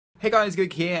Hey guys,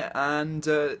 Gig here, and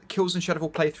Killzone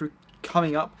Shadowfall playthrough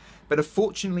coming up, but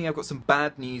unfortunately I've got some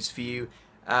bad news for you.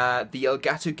 The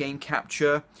Elgato game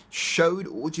capture showed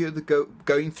audio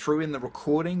going through in the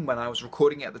recording when I was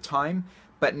recording it at the time,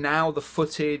 but now the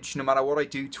footage, no matter what I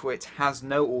do to it, has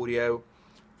no audio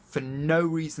for no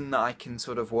reason that I can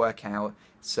sort of work out.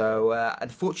 So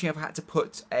unfortunately, I've had to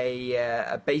put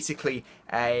basically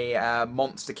a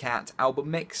Monstercat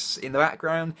album mix in the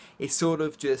background. It sort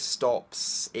of just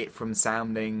stops it from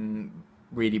sounding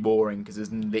really boring because there's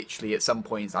literally at some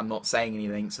points I'm not saying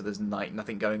anything, so there's like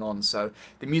nothing going on. So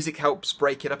the music helps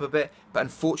break it up a bit, but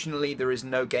unfortunately there is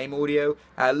no game audio.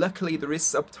 Luckily there is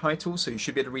subtitles, so you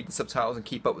should be able to read the subtitles and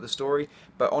keep up with the story.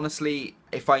 But honestly,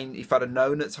 if I'd have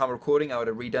known at the time of recording, I would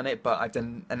have redone it. But I've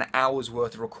done an hour's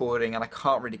worth of recording, and I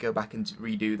can't really go back and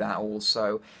redo that all.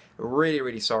 So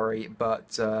really sorry,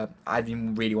 but I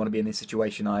didn't really want to be in this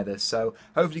situation either. So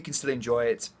hopefully you can still enjoy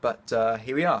it. But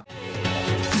here we are.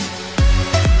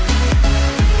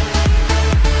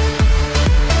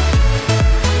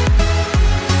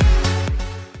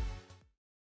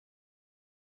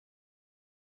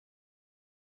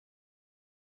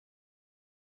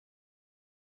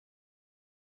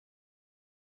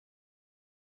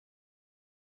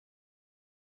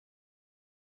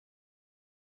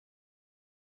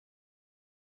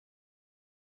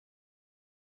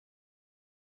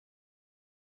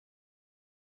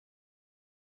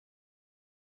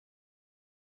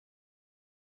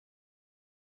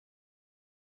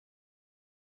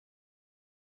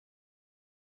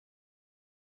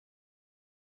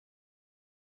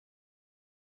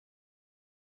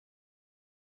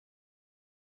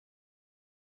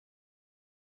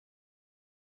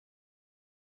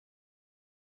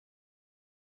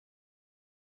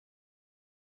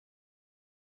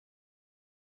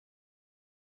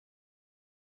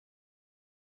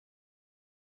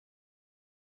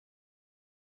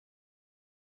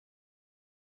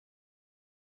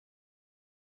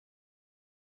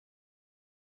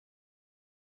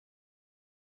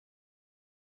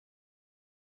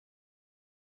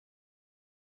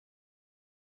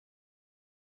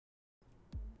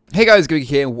 Hey guys, Googie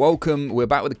here, welcome. We're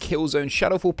back with a Killzone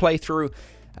Shadowfall playthrough.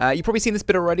 You've probably seen this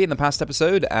bit already in the past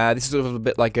episode. This is sort of a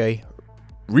bit like a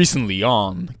recently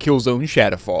on Killzone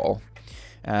Shadowfall,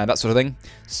 that sort of thing.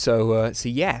 So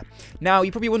yeah. Now,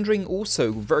 you're probably wondering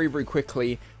also, very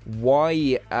quickly,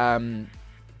 why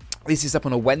this is up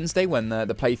on a Wednesday when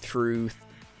the playthrough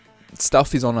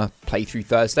stuff is on a playthrough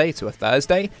Thursday to a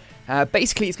Thursday.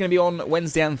 Basically, it's going to be on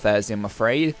Wednesday and Thursday, I'm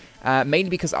afraid. Mainly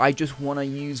because I just want to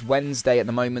use Wednesday at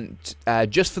the moment,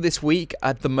 just for this week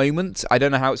at the moment. I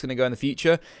don't know how it's going to go in the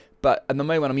future, but at the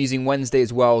moment I'm using Wednesday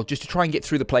as well, just to try and get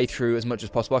through the playthrough as much as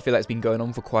possible. I feel like it's been going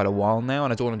on for quite a while now,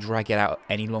 and I don't want to drag it out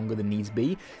any longer than needs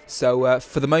be. So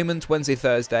for the moment, Wednesday,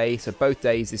 Thursday, so both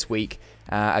days this week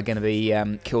are going to be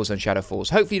Killzone Shadowfalls.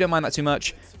 Hopefully you don't mind that too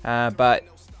much, but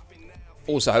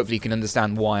also hopefully you can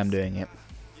understand why I'm doing it.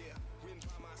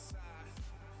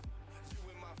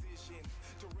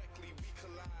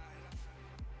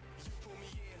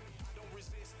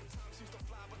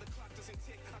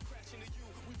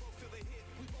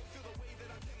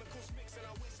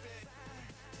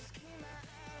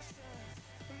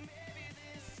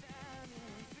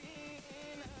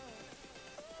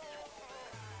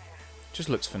 Just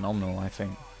looks phenomenal, I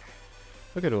think.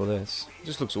 Look at all this. It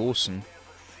just looks awesome.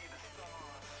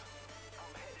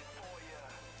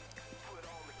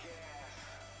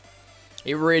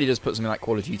 It really does put something like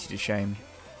Call of Duty to shame.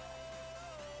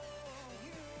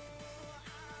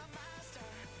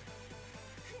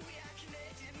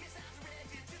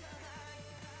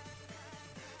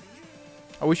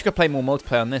 I wish you could play more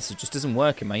multiplayer on this. It just doesn't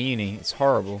work in my uni. It's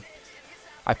horrible.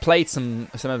 I played some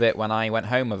of it when I went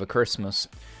home over Christmas,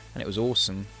 and it was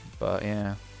awesome, but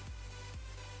yeah.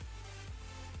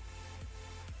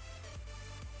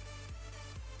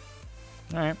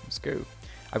 Alright, let's go.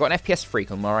 I got an FPS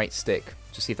freak on my right stick,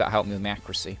 to see if that helped me with my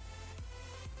accuracy.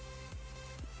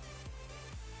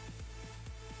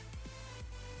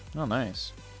 Oh,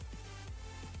 nice.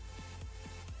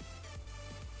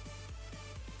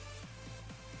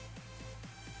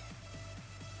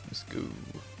 Let's go.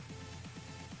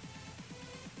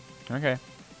 Okay.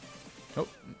 Oh,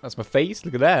 that's my face.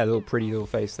 Look at that little pretty little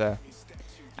face there.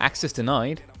 Access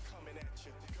denied.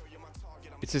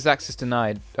 It says access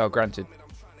denied. Oh, granted.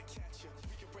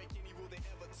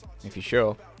 If you're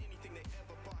sure.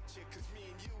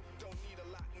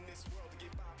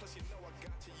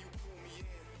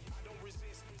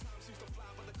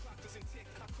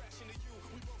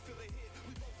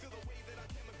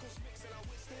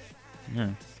 Yeah.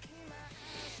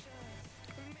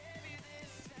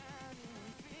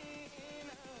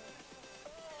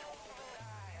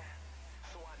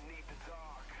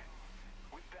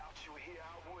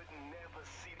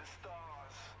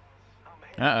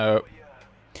 Uh-oh.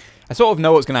 I sort of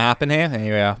know what's going to happen here.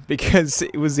 Here we are. Because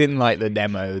it was in, like, the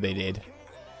demo they did.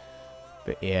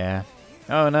 But, yeah.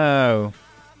 Oh, no.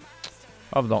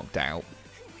 I've knocked out.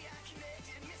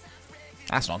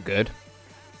 That's not good.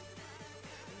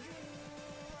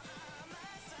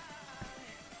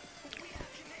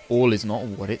 All is not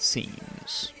what it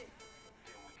seems.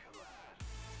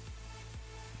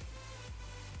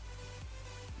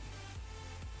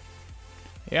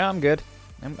 Yeah, I'm good.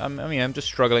 I mean, I'm just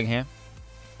struggling here.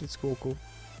 It's cool.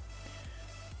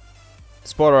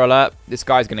 Spoiler alert, this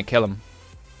guy's gonna kill him.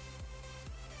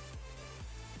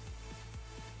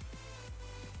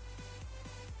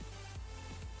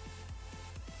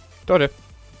 Told you.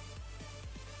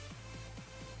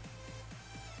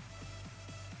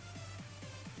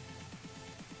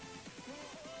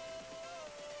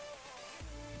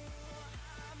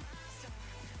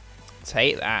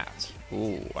 Take that.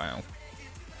 Ooh, wow.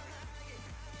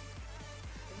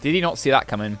 Did he not see that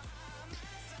coming?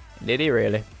 Did he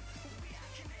really? I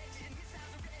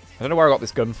don't know where I got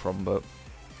this gun from, but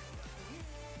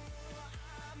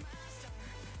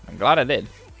I'm glad I did.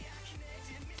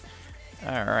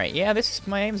 Alright, yeah,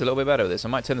 my aim's a little bit better with this. I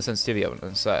might turn the sensitivity up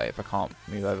and say if I can't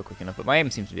move over quick enough, but my aim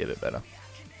seems to be a bit better.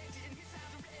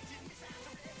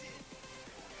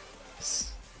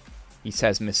 He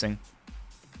says missing.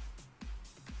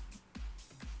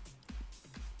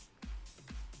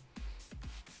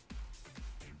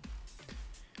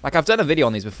 Like, I've done a video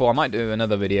on these before. I might do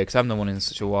another video because I haven't done one in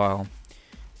such a while.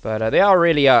 But they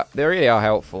really are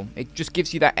helpful. It just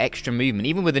gives you that extra movement,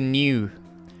 even with the new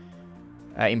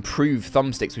improved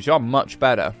thumbsticks, which are much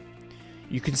better.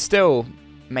 You can still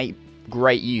make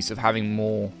great use of having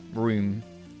more room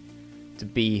to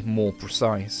be more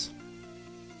precise.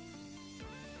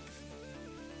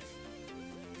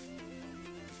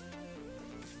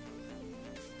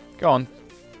 Go on.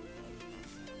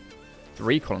 The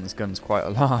recoil on this gun is quite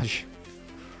large.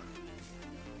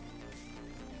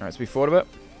 Alright, let's move forward a bit.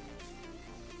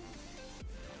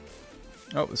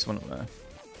 Oh, there's one up there.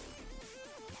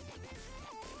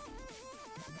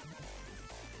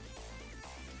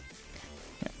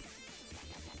 Yeah.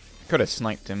 Could have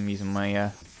sniped him using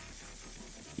my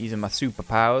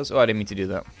superpowers. Oh, I didn't mean to do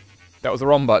that. That was the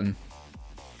wrong button.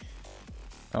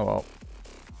 Oh well.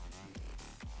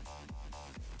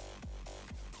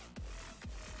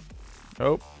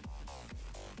 Oh.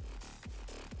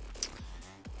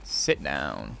 Sit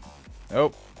down.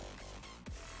 Oh.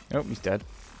 Oh, he's dead.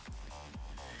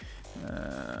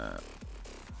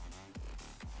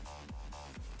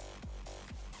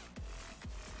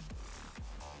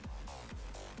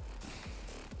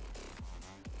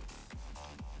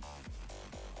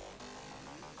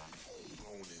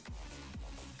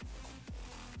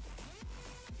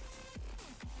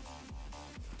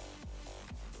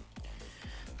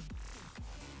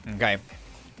 Okay.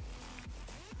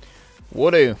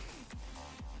 Woodoo.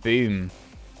 Boom.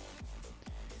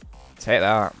 Take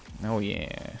that. Oh yeah.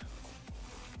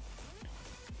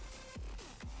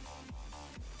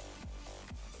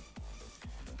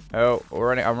 Oh, I'm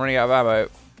running out of ammo.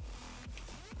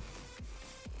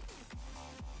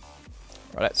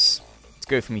 Right, let's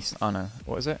go for me. Oh no,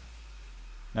 what is it?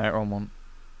 No, wrong one.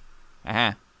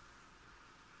 Aha.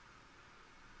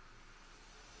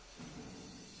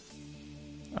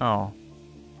 Oh.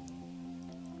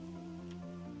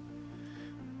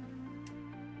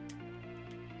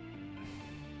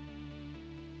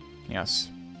 Yes.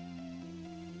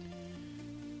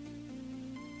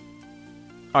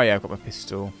 Oh yeah, I've got my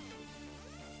pistol.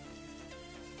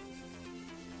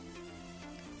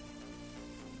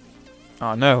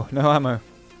 Oh no, no ammo.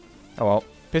 Oh well,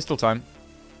 pistol time.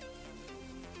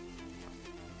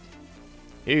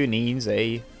 Who needs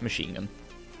a machine gun?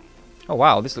 Oh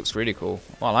wow, this looks really cool.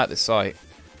 Oh, I like this sight.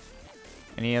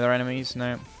 Any other enemies?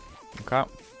 No. Okay.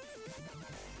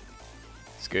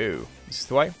 Let's go. Is this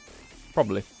the way?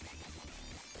 Probably.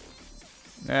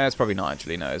 It's probably not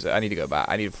actually, no, is it? I need to go back.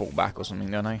 I need to fall back or something,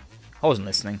 don't I? I wasn't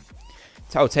listening.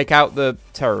 Oh, take out the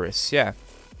terrorists, yeah.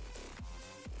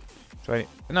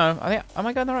 No, I think, am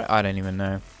I going the right? I don't even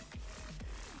know.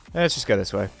 Let's just go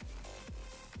this way.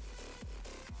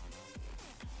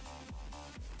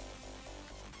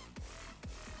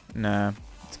 No,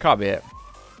 it can't be it.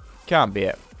 Can't be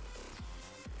it.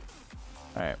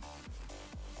 Alright.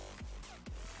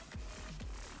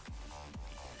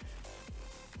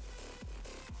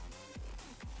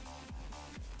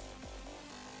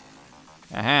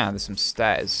 Aha, there's some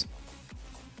stairs.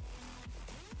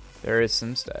 There is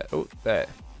some stairs. Oh, there.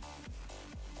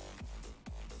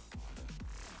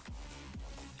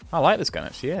 I like this gun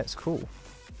actually, yeah, it's cool.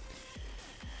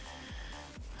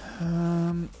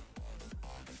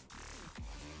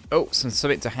 Oh,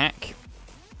 something to hack.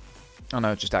 Oh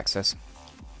no, just access.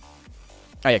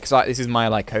 Oh yeah, because this is my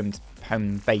like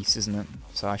home base, isn't it?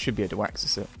 So I should be able to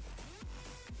access it.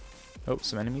 Oh,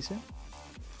 some enemies here.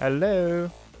 Hello.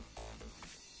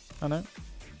 Oh no.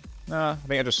 No, I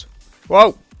think I just.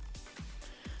 Whoa.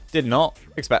 Did not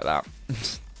expect that.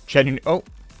 Genuinely. Oh.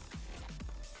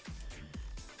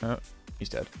 Oh, he's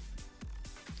dead.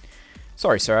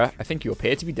 Sorry, sir. I think you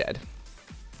appear to be dead.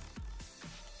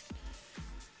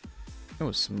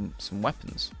 Oh, some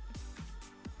weapons.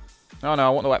 Oh no, I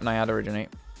want the weapon I had originally.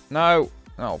 No!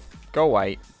 Oh, go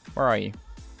away. Where are you?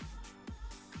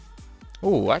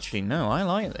 Oh, actually, no, I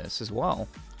like this as well.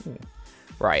 Ooh.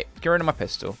 Right, get rid of my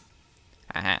pistol.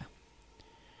 Aha.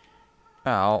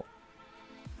 Oh.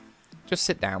 Just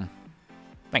sit down.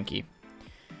 Thank you.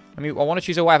 I want to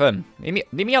choose a weapon. Leave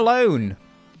me alone!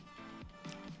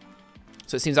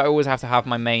 So it seems I always have to have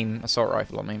my main assault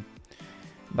rifle on me.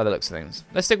 By the looks of things.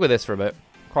 Let's stick with this for a bit.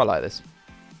 Quite like this.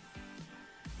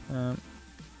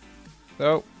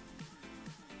 Oh.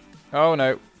 Oh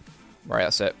no. Right,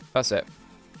 that's it. That's it.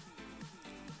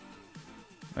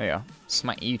 There you are.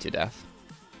 Smack you to death.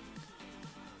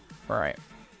 Right.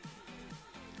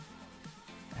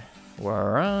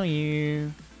 Where are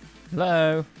you?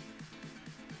 Hello?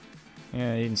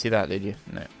 Yeah, you didn't see that, did you?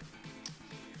 No.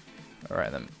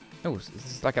 Alright then. Oh, this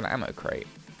is like an ammo crate.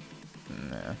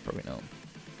 No, probably not.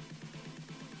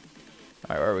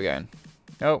 Alright, where are we going?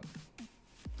 Oh.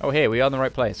 Oh, here, we are in the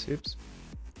right place. Oops.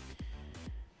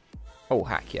 Oh,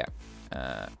 hack,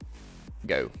 yeah.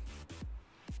 Go.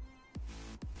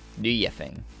 Do your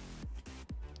thing.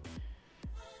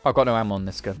 Oh, I've got no ammo on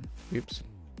this gun. Oops.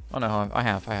 Oh no, I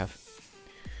have.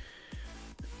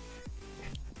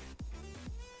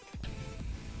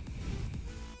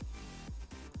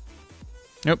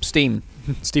 Nope, Steam.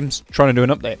 Steam's trying to do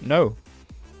an update. No.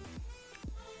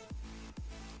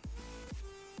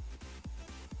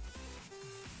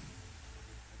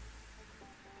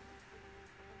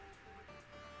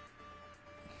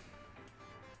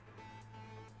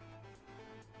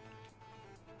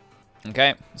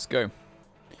 Okay, let's go.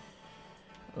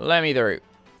 Let me through.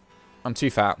 I'm too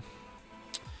fat.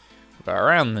 Go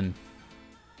around then.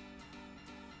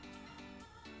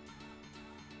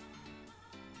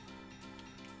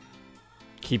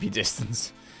 Keep your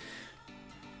distance.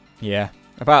 Yeah,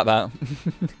 about that.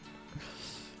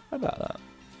 About that.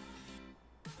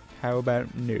 How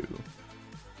about no?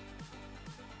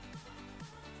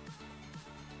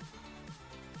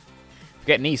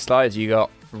 Forget knee slides, you got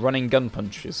running gun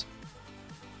punches.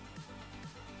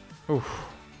 Oof.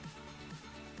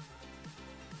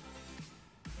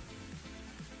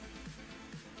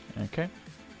 Okay.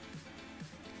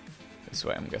 This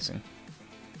way, I'm guessing.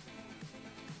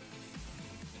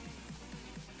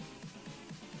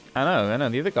 I know,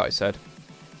 the other guy said.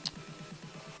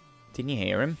 Didn't you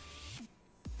hear him?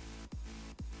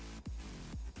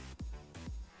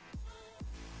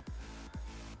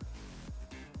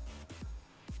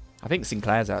 I think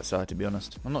Sinclair's outside, to be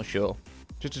honest. I'm not sure.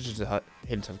 Just a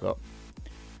hint I've got.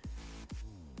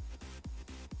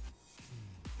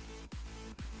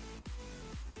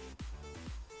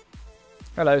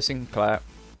 Hello, Sinclair.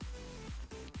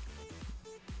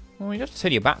 Well, you have to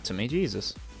turn your back to me,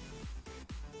 Jesus.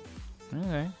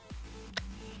 Okay.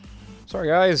 Sorry,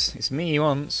 guys. It's me he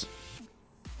wants.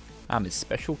 I'm his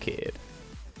special kid.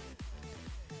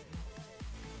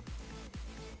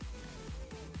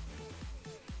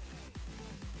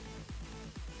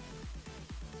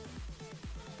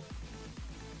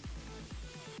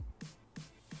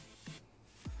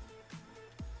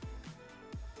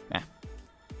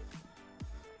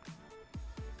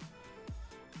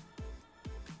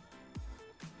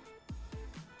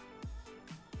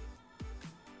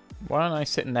 Why aren't I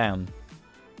sitting down?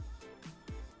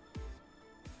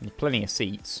 There's plenty of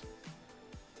seats.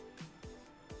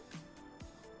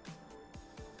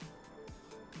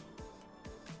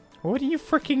 What do you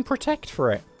freaking protect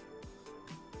for it?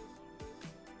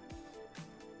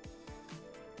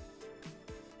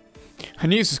 I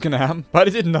knew this was going to happen, but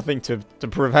I did nothing to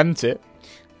prevent it.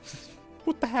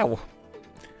 What the hell?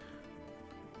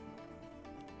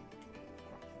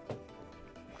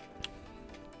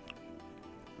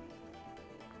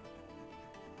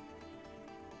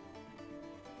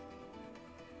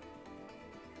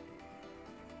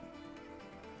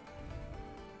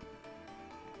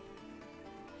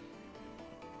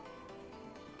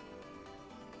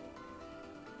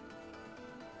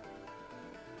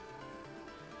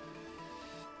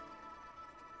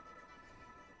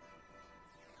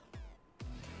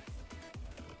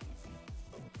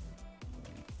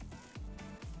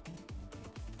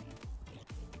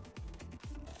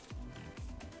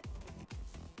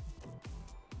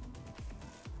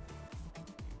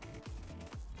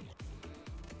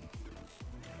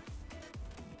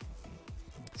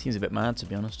 Seems a bit mad, to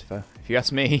be honest, if you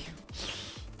ask me.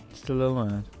 Just a little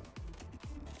mad.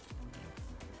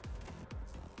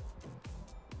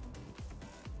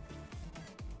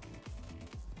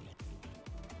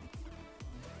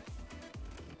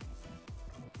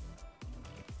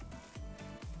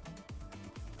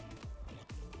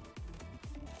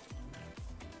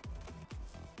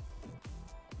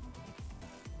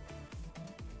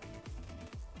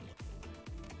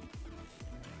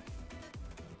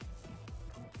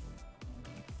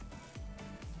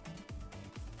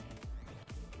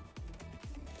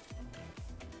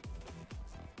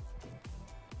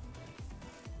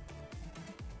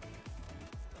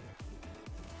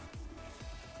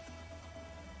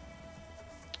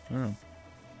 Oh.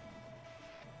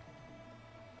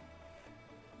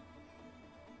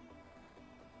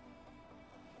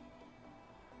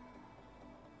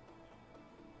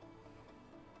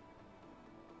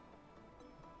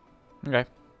 Okay.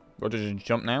 What, did you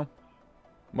jump now?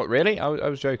 What, really? I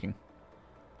was joking.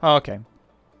 Oh, okay.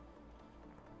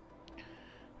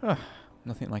 Oh,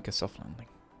 nothing like a soft landing.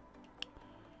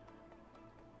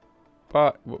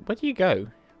 But, where do you go?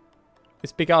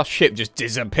 This big-ass ship just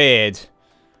disappeared.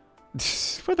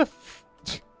 Where the f...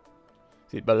 Is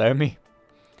it below me?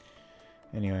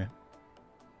 Anyway.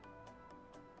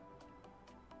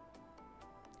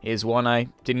 Here's one I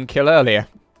didn't kill earlier.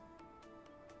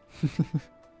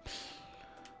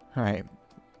 Alright.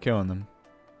 Go on them.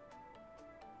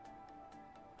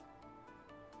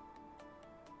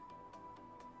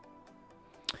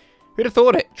 Who'd have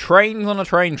thought it? Trains on a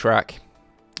train track.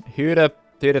 Who'd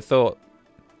have thought?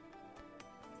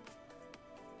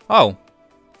 Oh.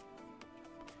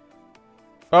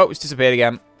 Oh, it's disappeared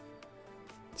again.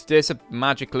 It's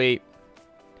magically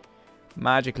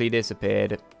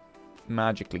disappeared.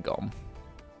 Magically gone.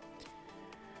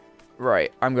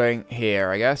 Right, I'm going here,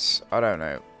 I guess. I don't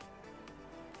know.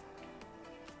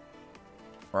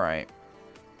 Right.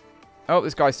 Oh,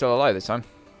 this guy's still alive this time.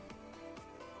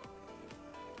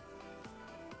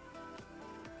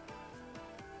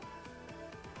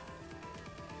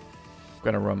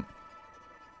 Gonna run.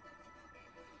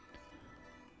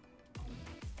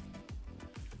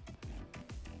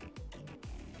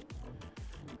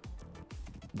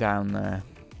 Down there.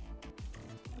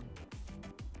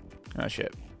 Oh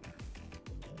shit.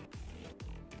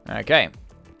 Okay.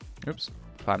 Oops.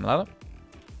 Climb the ladder.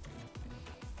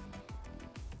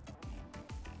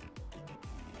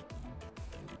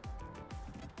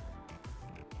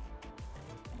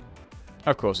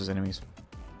 Of course there's enemies.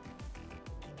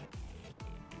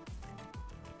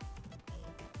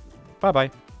 Bye-bye.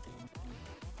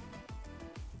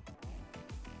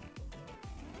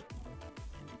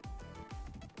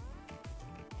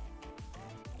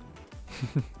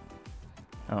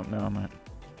 Oh, no, I'm out.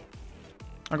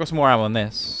 I got some more ammo on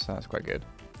this, so that's quite good.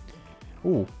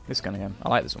 Ooh, this gun again. I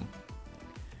like this one.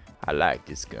 I like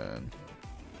this gun.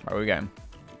 Where are we going?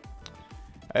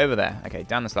 Over there. Okay,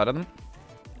 down this ladder then.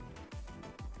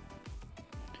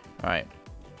 Alright.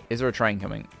 Is there a train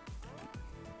coming?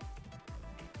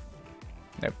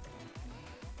 Nope.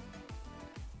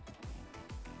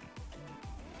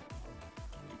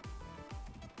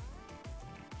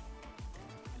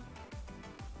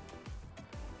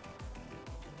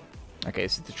 Okay,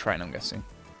 this is the train, I'm guessing.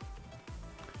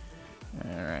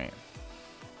 Alright.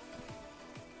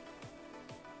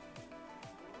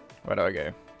 Where do I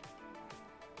go?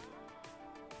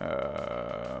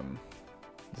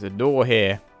 There's a door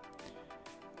here.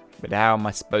 But how am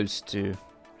I supposed to...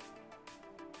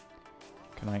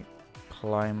 Can I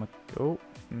climb a... Oh,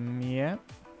 yeah.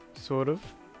 Sort of.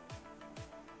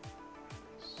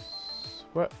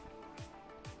 What?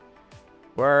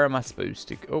 Where am I supposed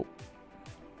to go?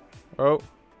 Oh.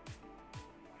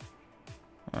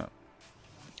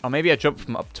 Oh, maybe I jump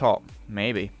from up top.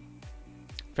 Maybe.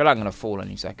 I feel like I'm going to fall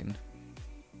any second.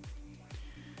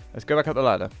 Let's go back up the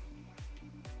ladder.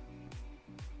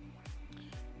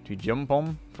 Do you jump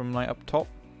on from like up top?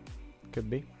 Could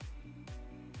be.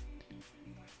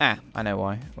 Ah, I know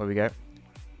why. Where we go.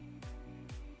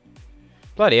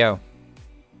 Bloody hell.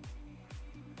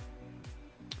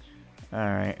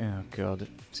 Alright. Oh god.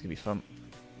 It's going to be fun.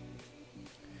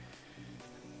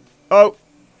 Oh!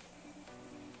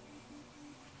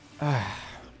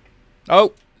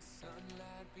 Oh!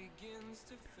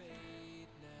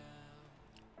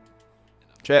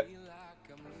 Chip.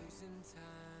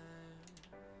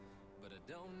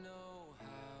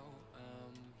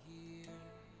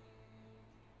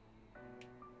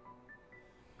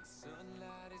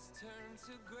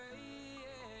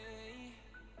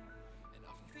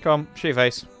 Come, show your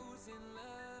face.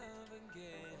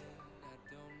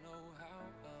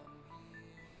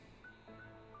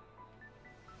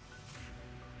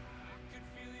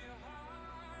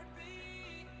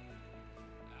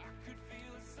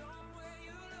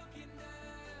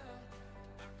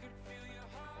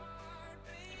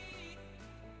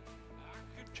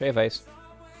 Show your face.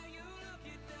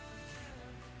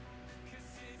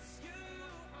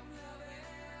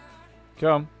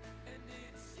 Come.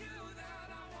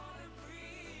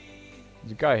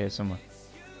 There's a guy here somewhere.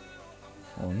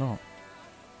 Or not.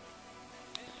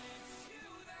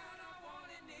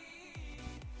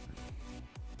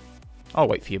 I'll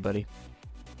wait for you, buddy. Is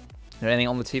there anything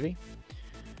on the TV?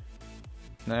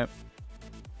 Nope.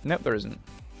 Nope, there isn't.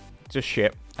 Just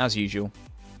shit, as usual.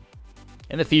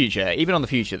 In the future, even on the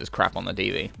future, there's crap on the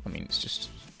TV. I mean, it's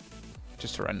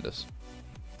just horrendous.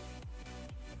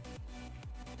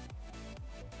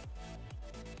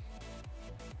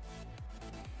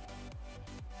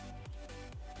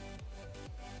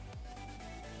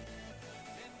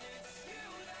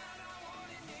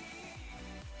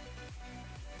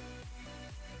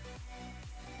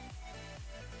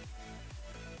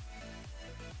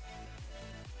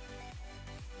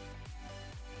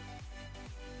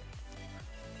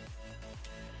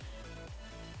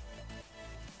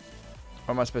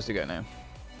 Where am I supposed to go now?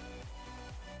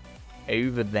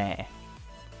 Over there.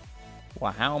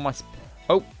 Wow, how am I...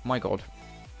 Oh, my God.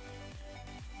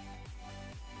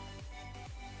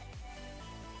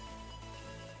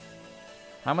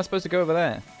 How am I supposed to go over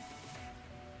there?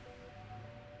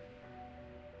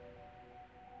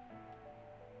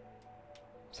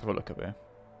 Let's have a look up here.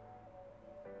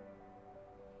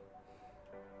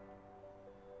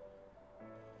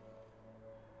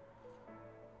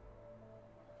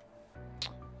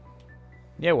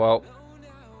 Yeah, well,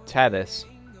 tear this.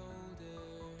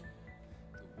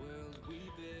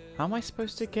 How am I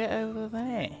supposed to get over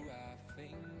there?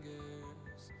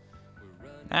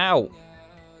 Ow!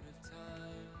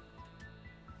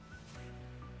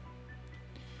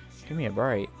 Give me a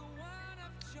break.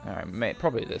 Alright, mate,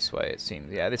 probably this way, it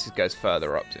seems. Yeah, this goes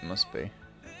further up, it must be.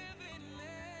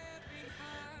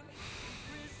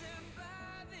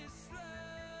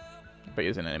 But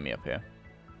there's an enemy up here.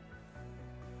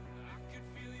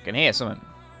 I can hear something.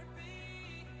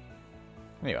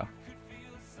 There you are.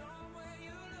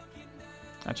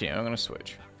 Actually, I'm going to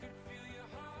switch.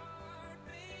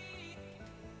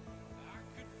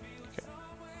 Okay.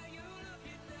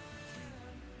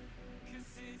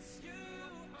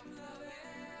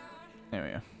 There we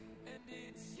go.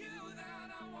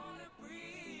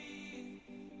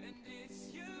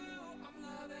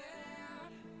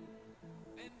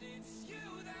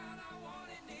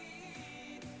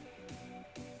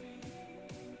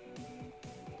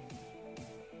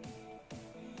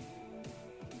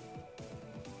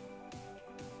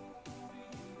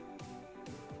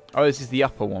 Oh, this is the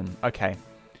upper one. Okay.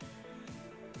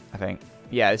 I think.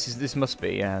 Yeah, this must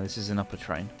be. Yeah, this is an upper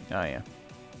train. Oh yeah.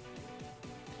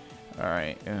 All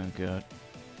right. Oh god.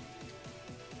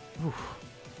 Oof.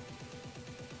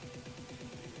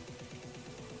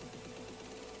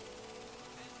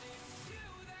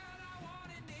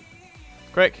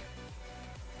 Quick.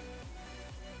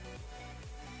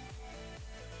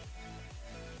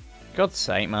 God's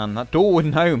sake, man, that door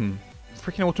wouldn't home.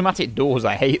 Freaking automatic doors,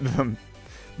 I hate them.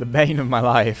 The bane of my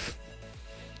life.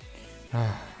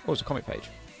 Oh, it's a comic page.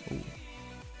 Ooh.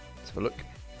 Let's have a look.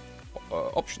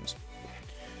 Options.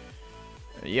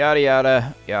 Yada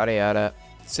yada, yada yada.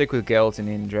 Sick with guilt and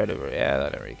in dread of... Yeah,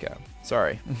 there we go.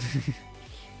 Sorry.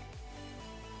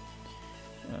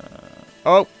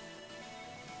 Oh!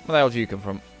 Where the hell did you come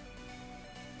from?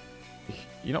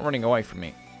 You're not running away from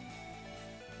me.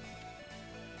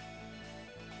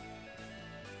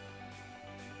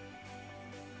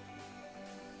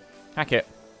 Hack it.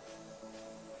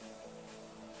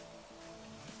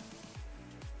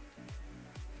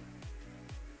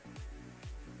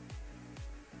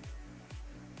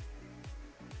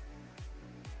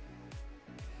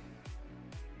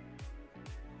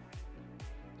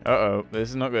 Uh-oh, this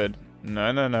is not good.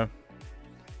 No, no, no.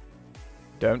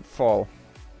 Don't fall.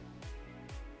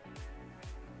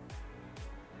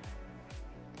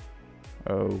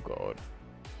 Oh, God.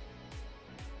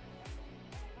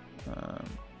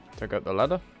 Do I go up the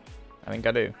ladder? I think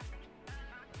I do.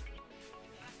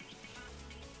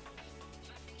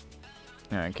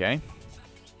 Okay.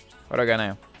 Where do I go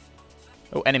now?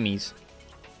 Oh, enemies.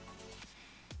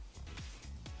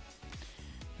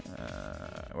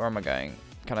 Where am I going?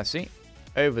 Can I see?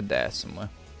 Over there somewhere.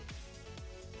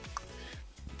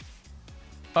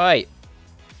 Hey!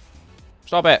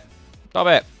 Stop it! Stop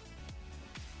it!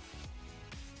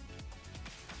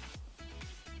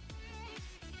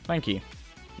 Thank you.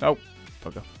 Oh,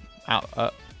 bugger.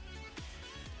 Out.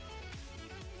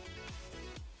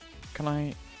 Can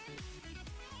I...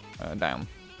 down.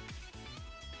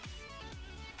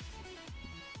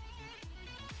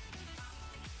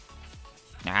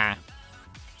 Ah.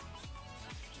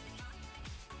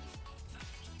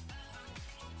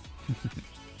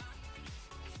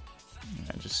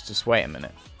 Just wait a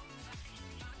minute.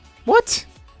 What?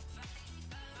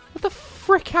 What the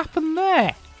frick happened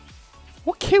there?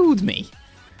 What killed me?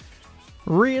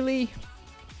 Really?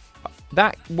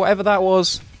 That, whatever that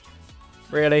was.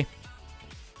 Really?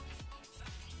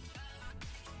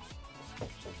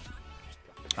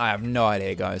 I have no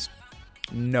idea, guys.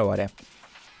 No idea.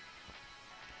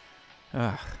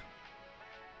 Ugh.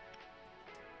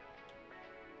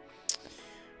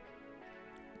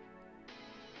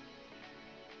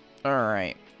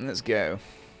 Alright, let's go.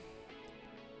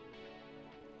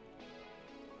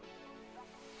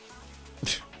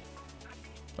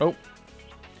 Oh.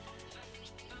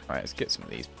 Alright, let's get some of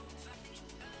these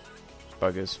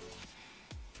buggers.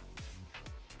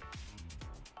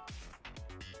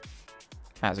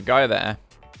 There's a guy there.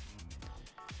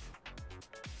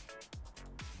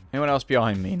 Anyone else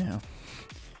behind me now?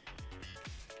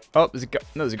 Oh, there's a guy.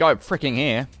 No, there's a guy freaking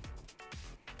here.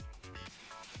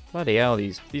 Bloody hell,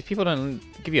 these people don't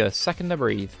give you a second to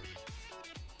breathe.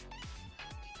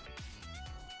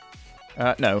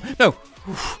 No. No!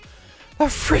 That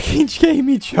freaking gave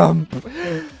me jump!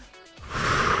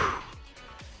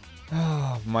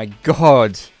 Oh my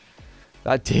god.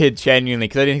 That did, genuinely,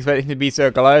 because I didn't expect him to be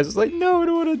so close. I was like, no, I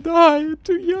don't want to die. I'm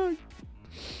too young.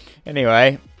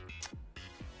 Anyway.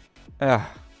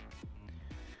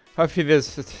 Hopefully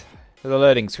there's a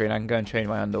loading screen. I can go and change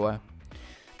my underwear.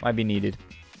 Might be needed.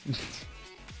 That's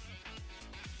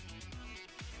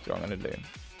what I'm going to do.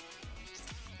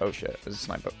 Oh shit, there's a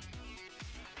sniper.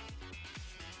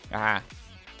 Ah.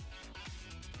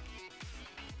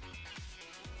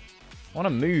 I want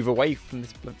to move away from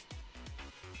this.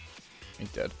 He's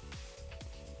dead.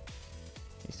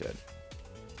 He's dead.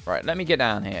 Right, let me get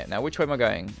down here. Now, which way am I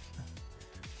going?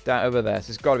 Down over there.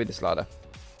 So it's got to be this ladder.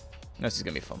 No, this is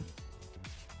going to be fun.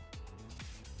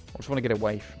 I just want to get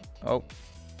away from... Oh.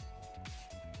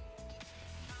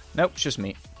 Nope, it's just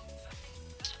me.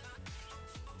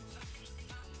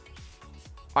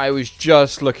 I was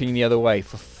just looking the other way,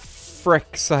 for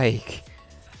frick's sake.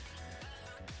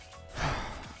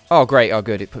 Oh, great. Oh,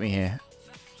 good. It put me here.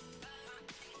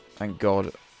 Thank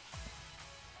God.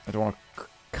 I don't want to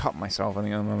cut myself, I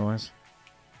think, otherwise.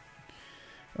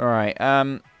 Alright,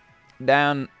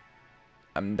 down.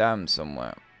 I'm down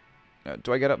somewhere.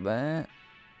 Do I get up there?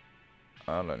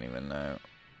 I don't even know.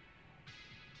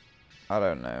 I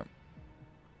don't know.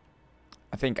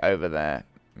 I think over there.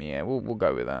 Yeah, we'll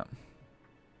go with that.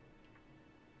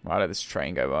 Right, let this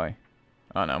train go by.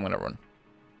 Oh no, I'm gonna run.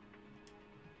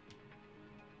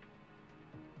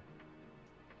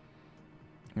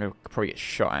 I'm gonna probably get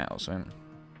shot out or something.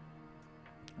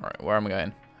 Alright, where am I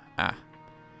going? Ah.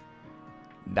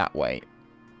 That way.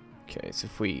 Okay, so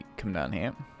if we come down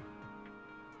here.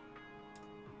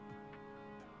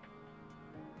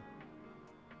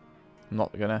 I'm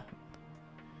not gonna.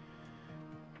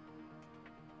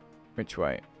 Which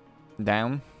way?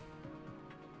 Down?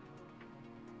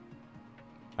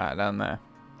 Ah, down there.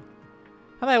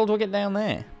 How the hell do I get down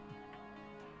there?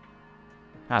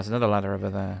 Ah, there's another ladder over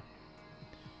there.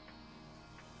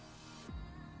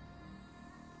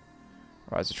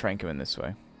 Right, there's a train coming this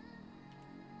way.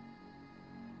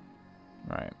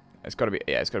 Right. It's gotta be,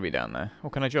 yeah, it's gotta be down there. Oh,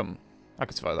 can I jump? I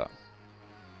could survive that.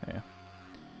 Yeah.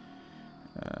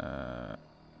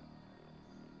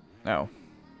 No.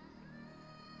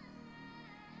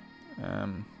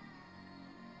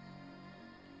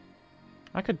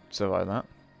 I could survive that.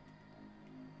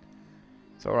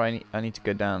 So I need to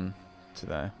go down to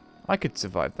there. I could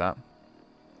survive that.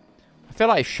 I feel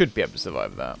like I should be able to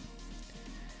survive that.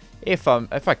 If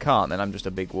I can't, then I'm just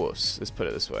a big wuss. Let's put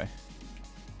it this way.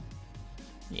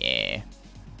 Yeah.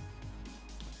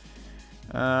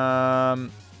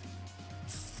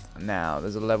 Now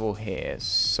there's a level here,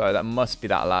 so that must be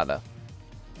that ladder.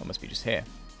 That must be just here.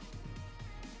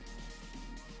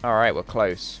 All right, we're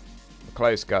close. We're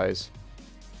close, guys.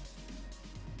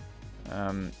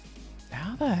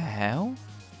 How the hell?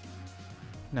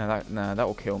 No, that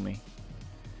will kill me.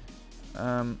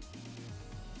 Hang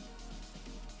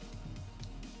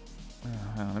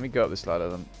on, let me go up this ladder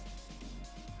then.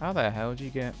 How the hell do you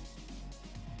get?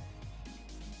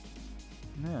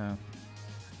 No.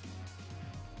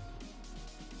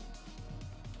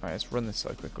 Alright, let's run this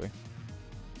so quickly.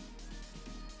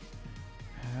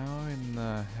 How in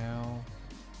the hell?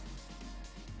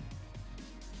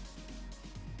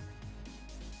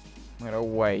 I'm gonna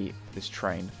wait for this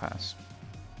train to pass.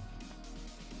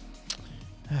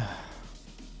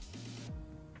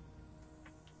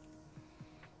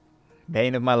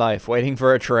 Bane of my life, waiting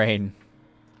for a train.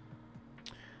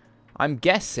 I'm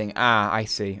guessing. Ah, I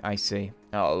see. I see.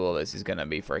 Oh, well, this is gonna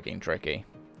be freaking tricky.